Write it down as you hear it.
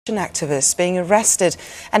Activists being arrested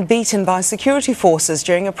and beaten by security forces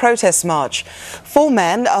during a protest march. 4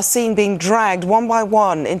 men are seen being dragged one by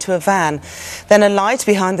one into a van. Then a light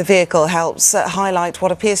behind the vehicle helps highlight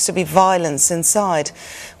what appears to be violence inside.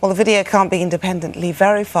 Well, the video can't be independently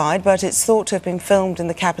verified, but it's thought to have been filmed in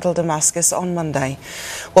the capital Damascus on Monday.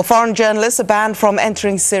 Well, foreign journalists are banned from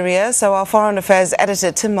entering Syria, so our Foreign Affairs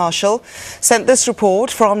editor Tim Marshall sent this report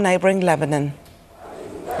from neighbouring Lebanon.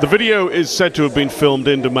 The video is said to have been filmed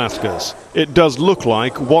in Damascus. It does look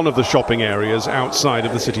like one of the shopping areas outside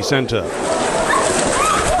of the city centre.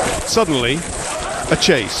 Suddenly, a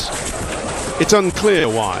chase. It's unclear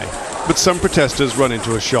why, but some protesters run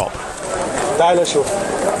into a shop.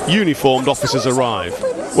 Uniformed officers arrive.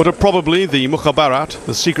 What are probably the Mukhabarat,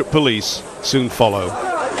 the secret police, soon follow.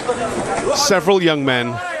 Several young men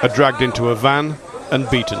are dragged into a van and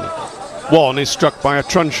beaten. One is struck by a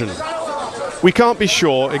truncheon. We can't be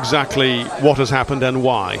sure exactly what has happened and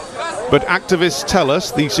why, but activists tell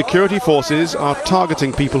us the security forces are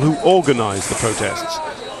targeting people who organise the protests.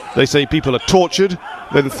 They say people are tortured,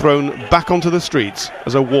 then thrown back onto the streets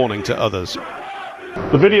as a warning to others.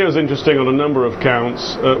 The video is interesting on a number of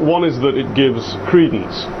counts. One is that it gives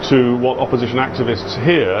credence to what opposition activists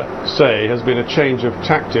here say has been a change of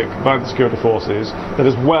tactic by the security forces, that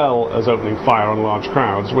as well as opening fire on large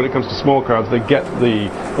crowds, when it comes to small crowds, they get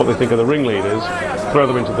what they think are the ringleaders, throw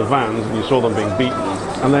them into the vans, and you saw them being beaten,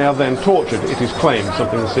 and they are then tortured, it is claimed,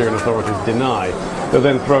 something the Syrian authorities deny. They're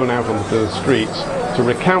then thrown out onto the streets to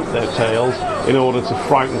recount their tales in order to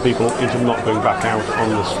frighten people into not going back out on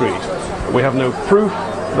the street. We have no proof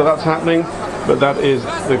that that's happening, but that is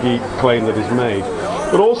the key claim that is made.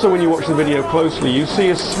 But also when you watch the video closely, you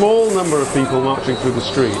see a small number of people marching through the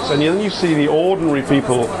streets, and then you see the ordinary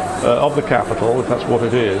people of the capital, if that's what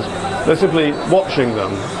it is. They're simply watching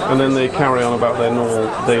them, and then they carry on about their normal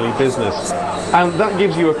daily business. And that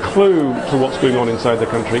gives you a clue to what's going on inside the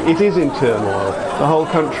country. It is in turmoil. The whole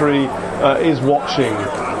country is watching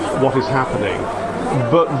what is happening.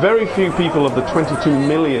 But very few people of the 22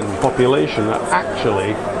 million population are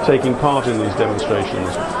actually taking part in these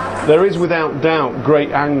demonstrations. There is without doubt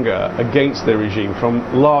great anger against the regime from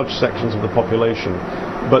large sections of the population,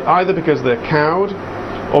 but either because they're cowed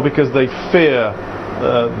or because they fear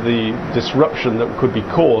the disruption that could be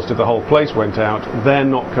caused if the whole place went out, they're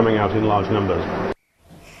not coming out in large numbers.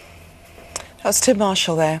 That's Tim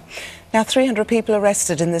Marshall there. Now, 300 people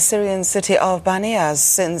arrested in the Syrian city of Banias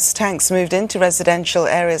since tanks moved into residential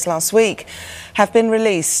areas last week have been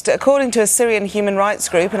released. According to a Syrian human rights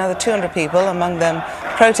group, another 200 people, among them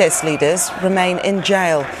protest leaders, remain in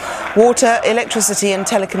jail. Water, electricity and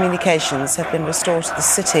telecommunications have been restored to the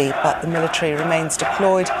city, but the military remains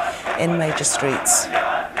deployed in major streets.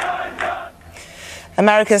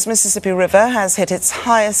 America's Mississippi River has hit its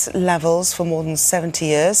highest levels for more than 70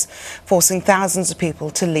 years, forcing thousands of people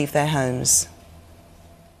to leave their homes.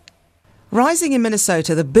 Rising in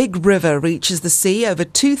Minnesota, the Big River reaches the sea over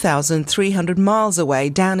 2,300 miles away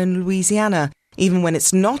down in Louisiana. Even when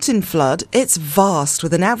it's not in flood, it's vast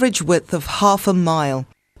with an average width of half a mile.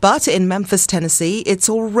 But in Memphis, Tennessee, it's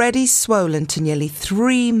already swollen to nearly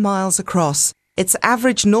 3 miles across. Its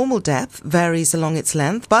average normal depth varies along its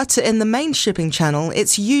length, but in the main shipping channel,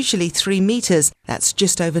 it's usually 3 metres. That's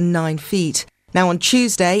just over 9 feet. Now on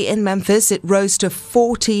Tuesday in Memphis, it rose to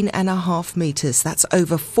 14.5 metres. That's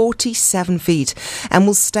over 47 feet and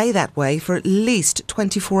will stay that way for at least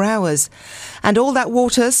 24 hours. And all that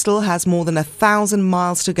water still has more than 1,000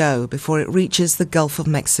 miles to go before it reaches the Gulf of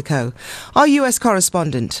Mexico. Our US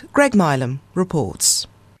correspondent, Greg Milam, reports.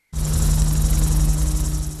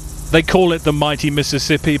 They call it the mighty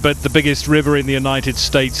Mississippi, but the biggest river in the United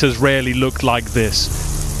States has rarely looked like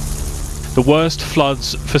this. The worst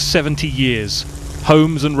floods for 70 years.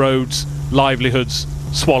 Homes and roads, livelihoods,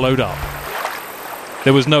 swallowed up.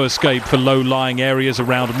 There was no escape for low-lying areas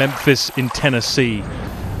around Memphis in Tennessee.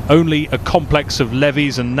 Only a complex of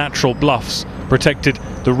levees and natural bluffs protected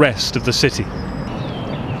the rest of the city.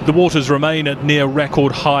 The waters remain at near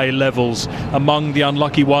record high levels. Among the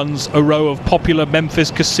unlucky ones, a row of popular Memphis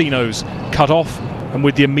casinos cut off and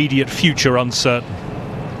with the immediate future uncertain.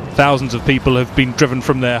 Thousands of people have been driven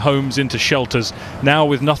from their homes into shelters, now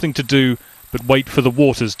with nothing to do but wait for the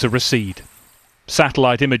waters to recede.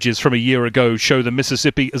 Satellite images from a year ago show the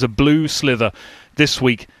Mississippi as a blue slither. This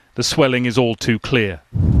week, the swelling is all too clear.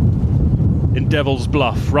 In Devil's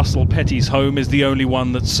Bluff, Russell Petty's home is the only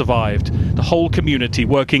one that's survived. The whole community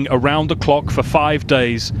working around the clock for 5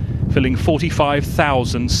 days, filling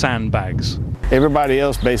 45,000 sandbags. Everybody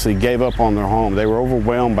else basically gave up on their home. They were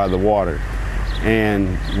overwhelmed by the water.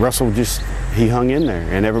 And Russell he hung in there.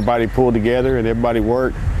 And everybody pulled together and everybody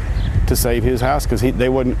worked to save his house because he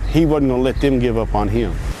wasn't going to let them give up on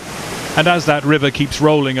him. And as that river keeps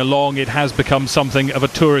rolling along, it has become something of a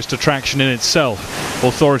tourist attraction in itself.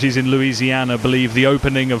 Authorities in Louisiana believe the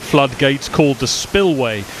opening of floodgates called the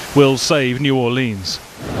Spillway will save New Orleans.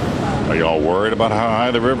 Are y'all worried about how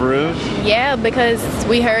high the river is? Yeah, because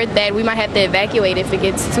we heard that we might have to evacuate if it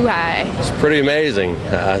gets too high. It's pretty amazing.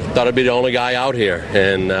 I thought I'd be the only guy out here,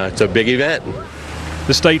 and it's a big event.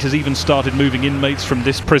 The state has even started moving inmates from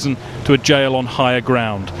this prison to a jail on higher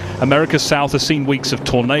ground. America's South has seen weeks of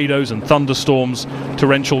tornadoes and thunderstorms,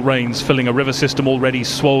 torrential rains filling a river system already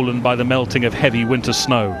swollen by the melting of heavy winter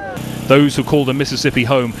snow. Those who call the Mississippi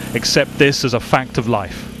home accept this as a fact of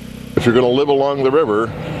life. If you're going to live along the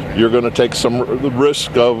river, you're going to take some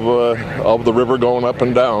risk of the river going up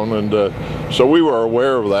and down, and so we were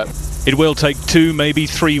aware of that. It will take 2, maybe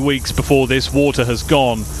 3 weeks before this water has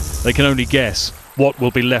gone. They can only guess what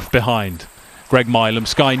will be left behind. Greg Milam,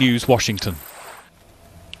 Sky News, Washington.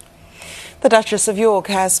 The Duchess of York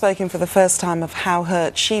has spoken for the first time of how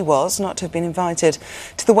hurt she was not to have been invited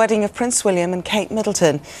to the wedding of Prince William and Kate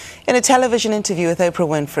Middleton. In a television interview with Oprah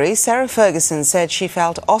Winfrey, Sarah Ferguson said she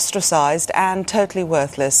felt ostracised and totally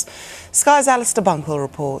worthless. Sky's Alistair Bunkle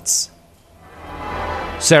reports.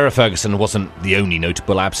 Sarah Ferguson wasn't the only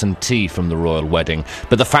notable absentee from the royal wedding,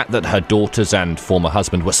 but the fact that her daughters and former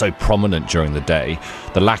husband were so prominent during the day,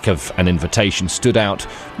 the lack of an invitation stood out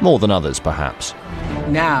more than others, perhaps.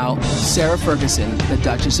 Now, Sarah Ferguson, the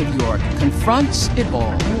Duchess of York, confronts it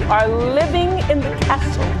all. You are living in the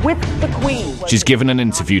castle with the Queen. She's given an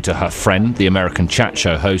interview to her friend, the American chat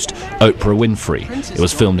show host Oprah Winfrey. It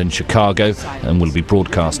was filmed in Chicago and will be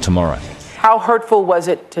broadcast tomorrow. How hurtful was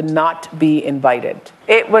it to not be invited?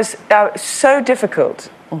 It was so difficult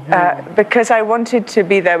because I wanted to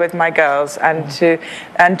be there with my girls and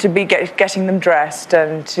to be getting them dressed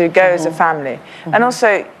and to go as a family. And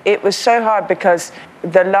also, it was so hard because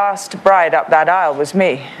the last bride up that aisle was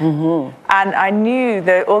me. And I knew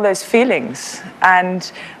all those feelings.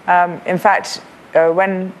 And in fact,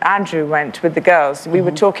 when Andrew went with the girls, we were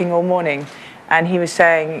talking all morning. And he was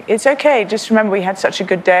saying, it's okay, just remember we had such a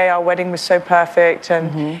good day, our wedding was so perfect,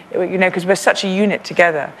 and you know, because we're such a unit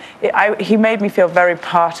together. He made me feel very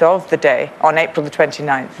part of the day on April the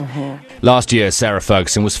 29th. Last year, Sarah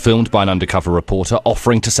Ferguson was filmed by an undercover reporter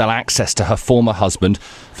offering to sell access to her former husband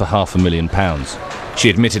for £500,000. She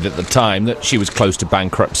admitted at the time that she was close to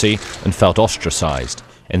bankruptcy and felt ostracised.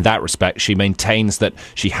 In that respect, she maintains that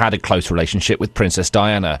she had a close relationship with Princess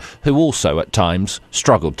Diana, who also, at times,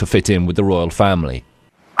 struggled to fit in with the royal family.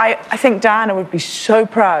 I think Diana would be so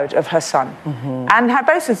proud of her son, and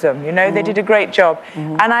both of them, you know, they did a great job.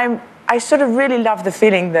 And I sort of really love the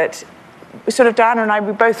feeling that sort of Diana and I,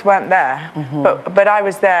 we both weren't there, but I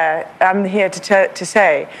was there. I'm here to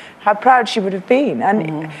say how proud she would have been.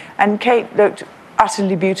 And Kate looked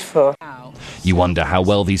utterly beautiful. You wonder how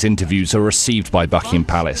well these interviews are received by Buckingham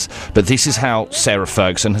Palace, but this is how Sarah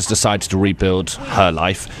Ferguson has decided to rebuild her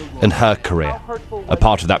life and her career. A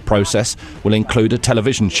part of that process will include a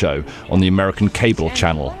television show on the American cable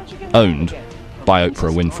channel, owned by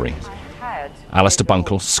Oprah Winfrey. Alistair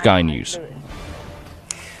Bunkle, Sky News.